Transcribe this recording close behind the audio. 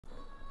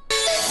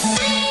Guys,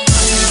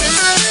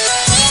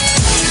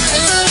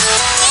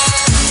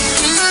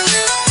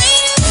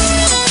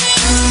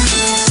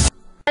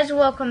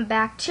 welcome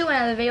back to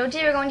another video.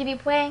 Today we're going to be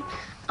playing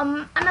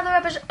another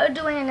episode,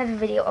 doing another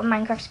video of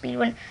Minecraft Speed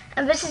Run.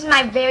 And this is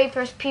my very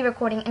first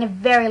pre-recording in a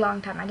very long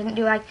time. I didn't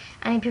do like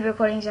any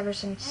pre-recordings ever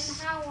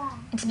since. And how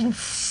long? It's been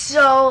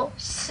so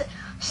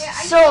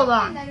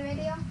long.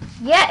 Video?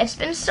 Yeah, it's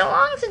been so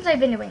long since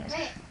I've been doing this.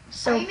 Wait,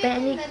 So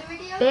video?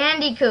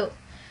 Bandicoot.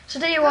 So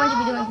today we're going to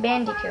be doing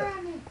Bandicoot.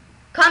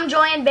 Come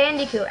join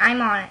Bandicoot. I'm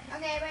on it.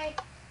 Okay, wait.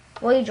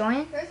 Will you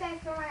join? First I have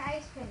to throw my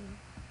ice cream.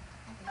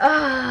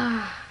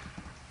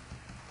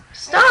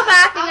 Stop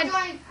acting.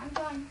 I'm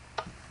joining.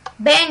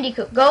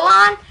 Bandicoot. Go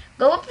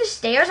up the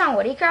stairs on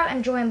WoodyCraft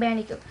and join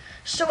Bandicoot.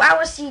 So I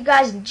will see you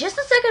guys in just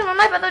a second when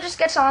my brother just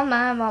gets on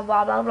blah blah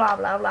blah blah blah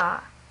blah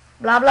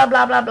blah blah blah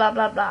blah blah blah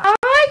blah blah.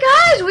 Alright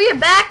guys, we are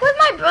back with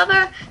my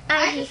brother and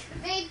I just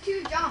made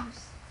 2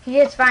 jumps.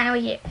 It's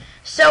finally here.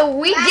 So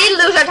we did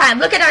lose our time.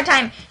 Look at our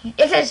time.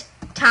 It says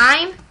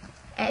time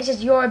and it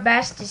says your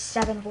best is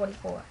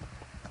 7:44.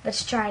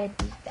 Let's try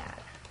to beat that.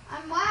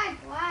 I'm lag.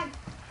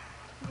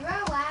 You're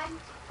lag.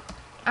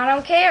 I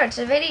don't care, it's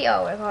a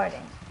video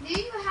recording. Do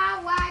you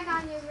have lag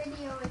on your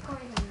video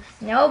recordings?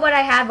 No, but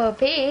I have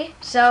OP.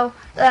 So,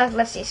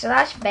 let's see. So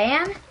that's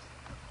ban.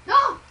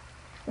 No!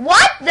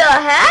 What the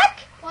heck?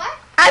 What?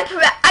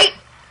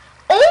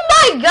 Oh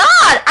my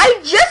god! I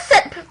just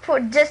said,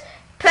 just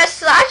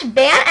press /ban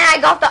and I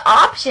got the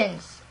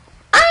options.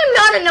 I'm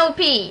not an OP.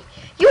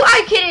 You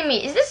are kidding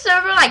me. Is this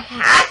server like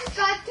I hacked? just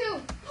got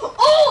 2.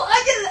 Oh,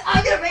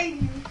 I'm gonna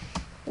raid you.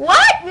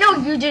 What? No,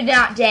 you did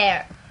not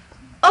dare.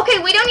 Okay,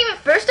 we don't even,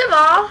 first of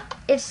all,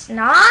 it's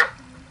not.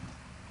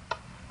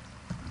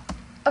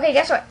 Okay,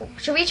 guess what?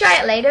 Should we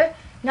try it later?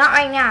 Not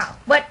right now.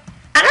 But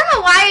I don't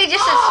know why I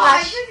just said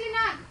I slash. you're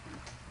not.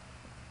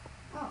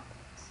 Oh,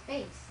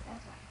 space.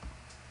 That's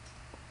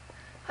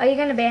why. Are you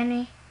gonna ban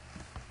me?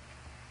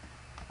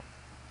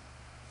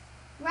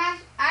 Rash,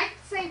 I'd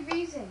say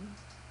reason.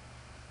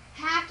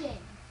 Hacking.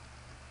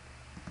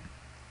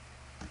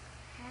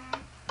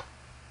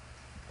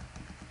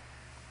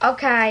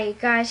 Okay,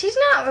 guys, he's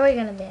not really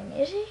gonna ban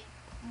me, is he?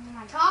 Oh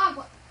my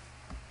god.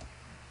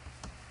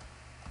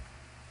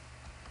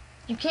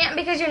 You can't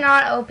because you're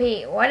not OP.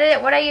 What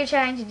are you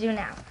trying to do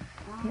now?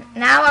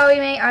 Now are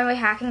we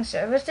hacking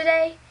servers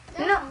today?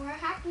 No, we're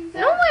hacking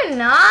servers. No, we're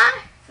not.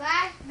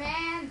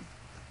 /ban.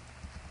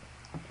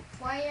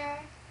 Player.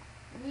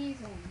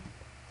 Reason.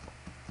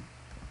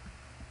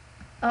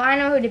 Oh, I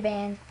know who to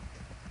ban.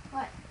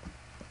 What?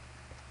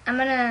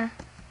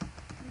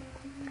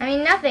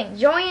 Nothing.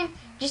 Join.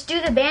 Just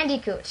do the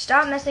Bandicoot.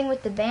 Stop messing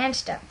with the ban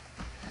stuff.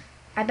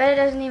 I bet it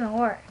doesn't even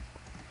work.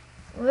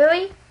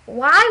 Really?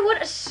 Why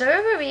would a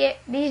server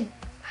be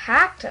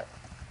hacked?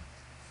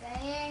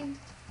 Saying.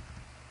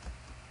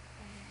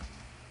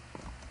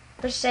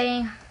 For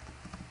saying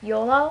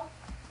YOLO?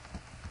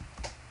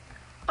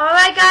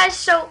 Alright guys,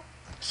 so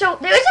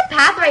there is a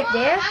path right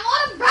there. I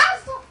want to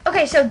browse.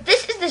 Okay, so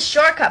this is the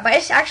shortcut, but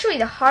it's actually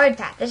the hard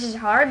path. This is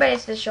hard, but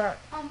it's the short.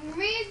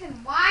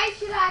 Reason. Why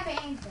should I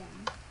ban them?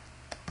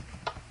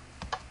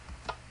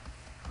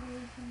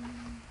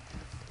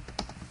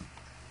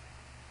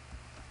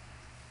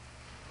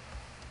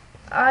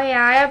 Oh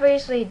yeah, I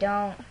obviously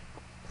don't.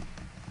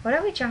 What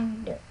are we trying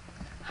to do?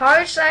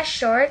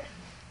 Hard/short.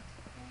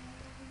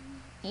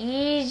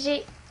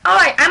 Easy.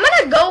 Alright, I'm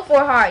gonna go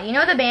for hard. You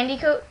know the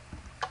Bandicoot?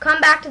 Come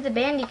back to the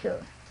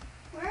Bandicoot.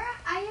 Where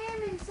I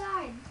am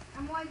inside.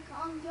 I'm like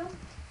on jump.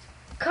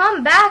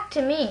 Come back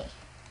to me.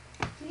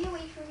 Can you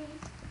wait for me?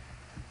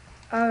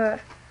 Uh,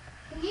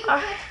 Can you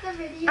catch the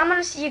video? I'm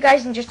gonna see you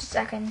guys in just a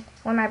second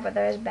when my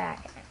brother is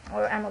back.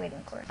 Or I'm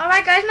waiting for it.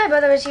 Alright guys, my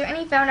brother is here and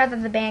he found out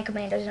that the ban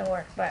command doesn't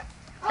work, but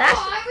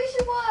I wish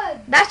it would.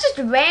 that's just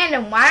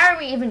random. Why are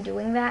we even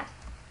doing that?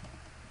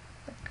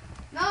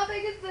 No,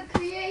 because the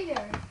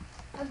creator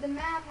of the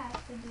map has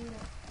to do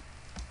it.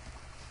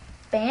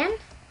 Ban?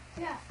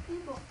 Yeah,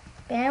 people.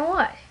 Ban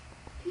what?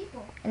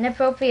 People.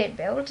 Inappropriate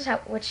builds,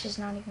 which is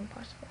not even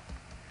possible.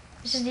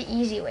 This is the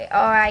easy way.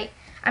 Alright.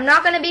 I'm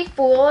not gonna be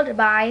fooled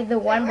by the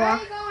one block.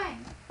 Where are you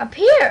going? Up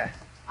here.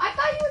 I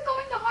thought you were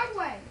going the hard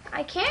way.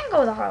 I can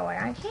go the hard way.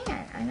 I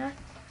can't. I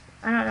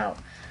don't know.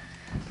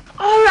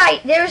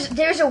 Alright,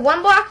 there's a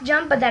 1 block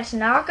jump, but that's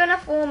not gonna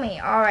fool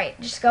me. Alright,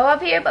 just go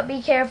up here, but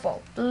be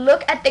careful.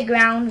 Look at the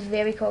ground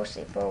very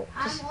closely, bro.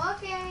 I'm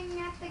looking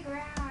at the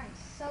ground.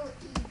 It's so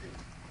easy.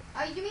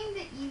 Oh, you mean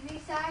the easy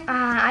side?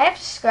 I have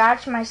to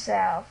scratch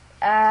myself.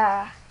 Wait,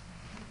 I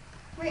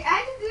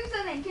have to do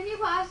something. Can you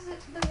pause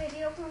the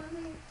video for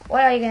me?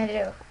 What are you gonna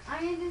do?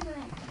 I'm gonna do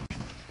something.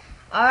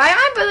 Alright,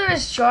 my brother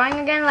is drawing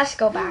again. Let's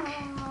go back.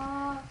 Yeah.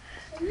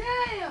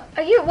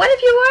 What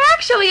if you were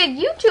actually a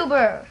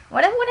YouTuber?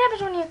 What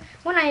happens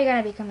when are you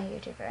gonna become a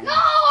YouTuber? No,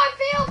 I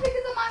failed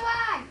because of my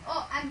lag.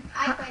 Oh,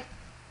 I quit.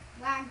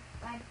 Lag.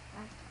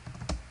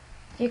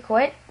 You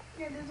quit?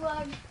 Yeah, there's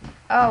lag.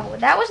 Oh,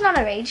 that was not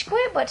a rage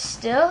quit, but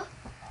still,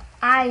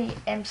 I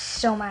am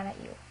so mad at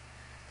you.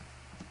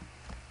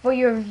 For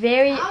your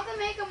very... I have to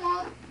make a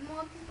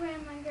multiplayer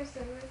Minecraft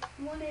server.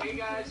 182. Hey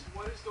guys,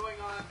 what is going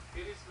on?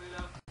 It is lit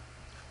up.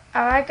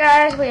 Alright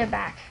guys, we are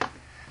back.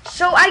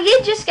 So I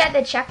did just get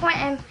the checkpoint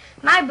and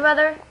my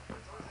brother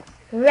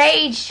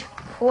rage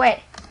quit.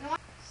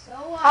 So,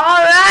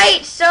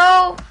 Alright,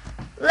 so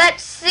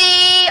let's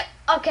see.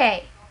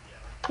 Okay.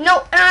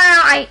 No,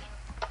 I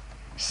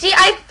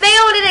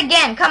failed it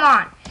again. Come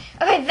on.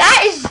 Okay,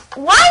 that is,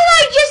 why did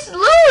I just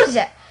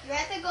lose? you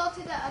have to go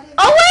to the other.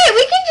 Oh wait,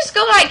 we can just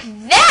go like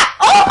that.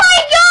 Oh my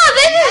god,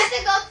 You this have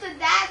to go to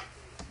that.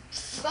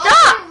 Go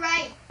Stop. to the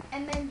right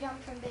and then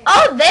jump from there.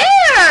 Oh,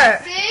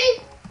 there.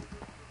 See?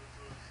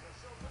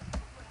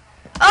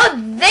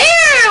 Oh,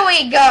 there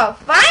we go.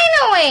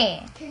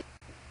 Finally.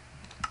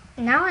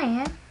 Now I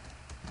am.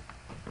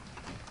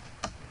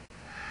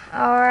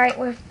 Alright,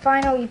 we're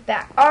finally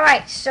back.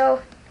 Alright,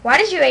 so why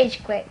did you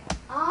rage quit?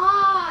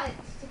 Ah,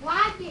 it's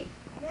lagging.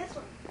 This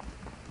one.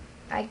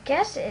 I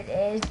guess it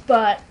is,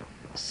 but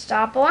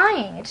stop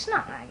lying. It's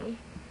not laggy.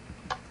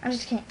 I'm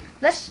just kidding.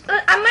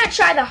 I'm gonna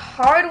try the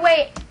hard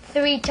way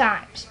 3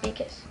 times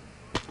because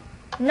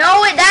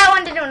that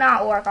one did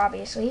not work,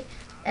 obviously,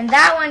 and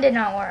that one did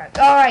not work.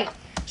 All right,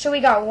 so we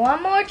got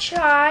one more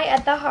try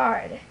at the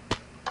hard.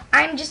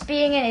 I'm just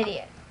being an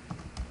idiot.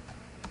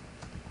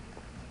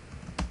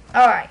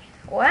 All right,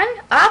 1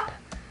 up,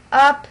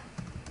 up.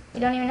 You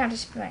don't even have to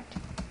sprint.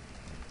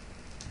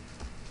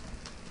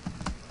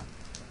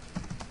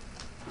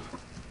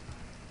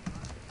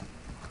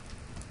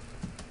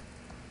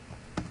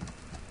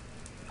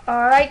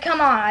 Alright, come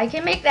on. I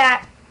can make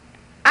that.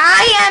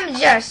 I am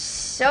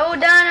just so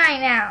done right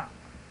now.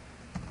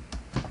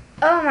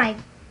 Oh my.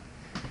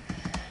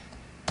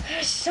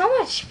 There's so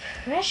much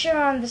pressure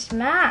on this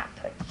map.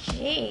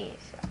 Jeez.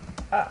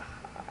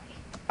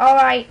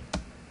 Alright.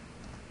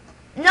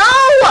 No!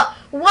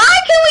 Why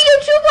can we do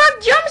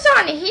 2-block jumps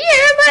on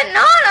here, but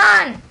not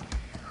on?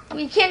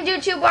 We can do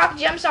 2-block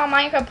jumps on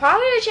Minecraft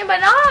Pocket Edition, but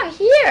not on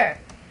here.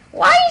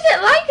 Why is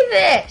it like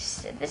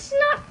this? This is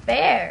not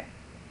fair.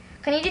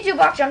 Can you do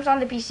 2-block jumps on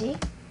the PC?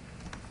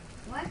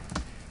 What?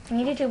 Can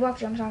you do 2-block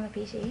jumps on the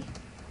PC? I don't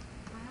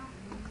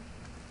know.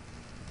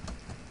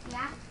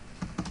 Yeah.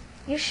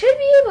 You should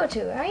be able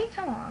to, right?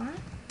 Come on.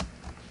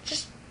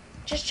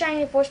 Just trying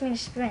to force me to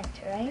sprint,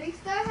 right? Big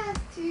Star has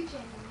 2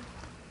 channels.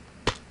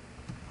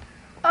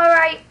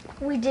 Alright,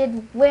 we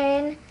did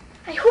win.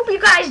 I hope you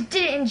guys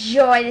did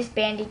enjoy this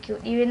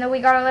Bandicoot, even though we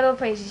got a little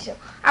crazy. So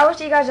I will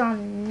see you guys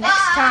on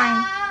next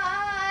time.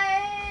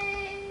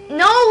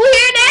 No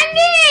weird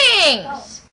ending! Oh.